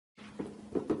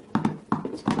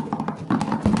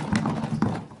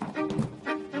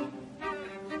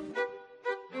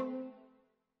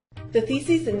The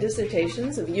theses and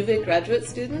dissertations of UVic graduate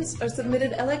students are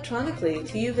submitted electronically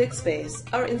to UVicSpace,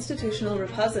 our institutional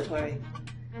repository.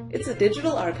 It's a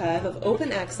digital archive of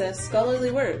open-access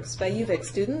scholarly works by UVic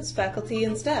students, faculty,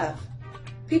 and staff.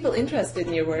 People interested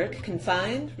in your work can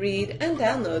find, read, and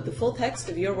download the full text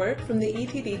of your work from the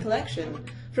ETD collection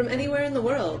from anywhere in the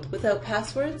world without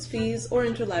passwords, fees, or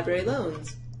interlibrary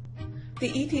loans. The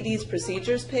ETD's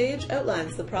procedures page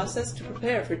outlines the process to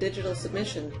prepare for digital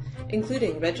submission,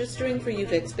 including registering for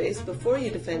UVicSpace before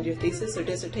you defend your thesis or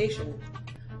dissertation.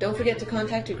 Don't forget to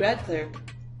contact your grad clerk.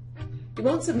 You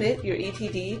won't submit your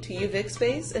ETD to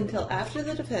UVicSpace until after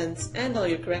the defense and all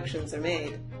your corrections are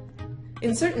made.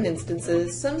 In certain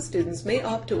instances, some students may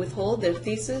opt to withhold their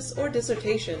thesis or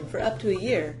dissertation for up to a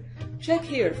year. Check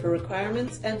here for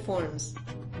requirements and forms.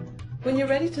 When you're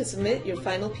ready to submit your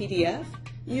final PDF,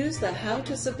 use the How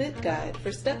to Submit guide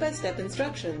for step-by-step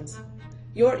instructions.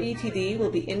 Your ETD will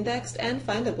be indexed and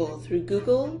findable through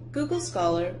Google, Google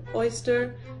Scholar,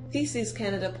 Oyster, Theses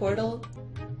Canada portal.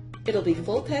 It'll be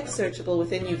full-text searchable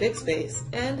within UVicSpace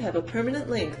and have a permanent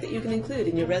link that you can include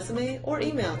in your resume or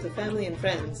email to family and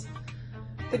friends.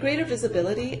 The greater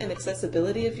visibility and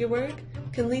accessibility of your work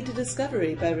can lead to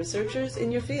discovery by researchers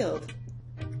in your field.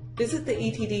 Visit the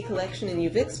ETD collection in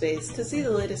UVicSpace to see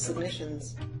the latest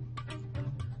submissions.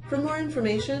 For more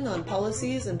information on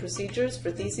policies and procedures for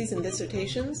theses and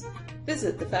dissertations,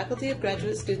 visit the Faculty of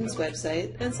Graduate Students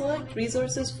website and select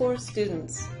Resources for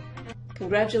Students.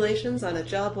 Congratulations on a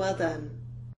job well done.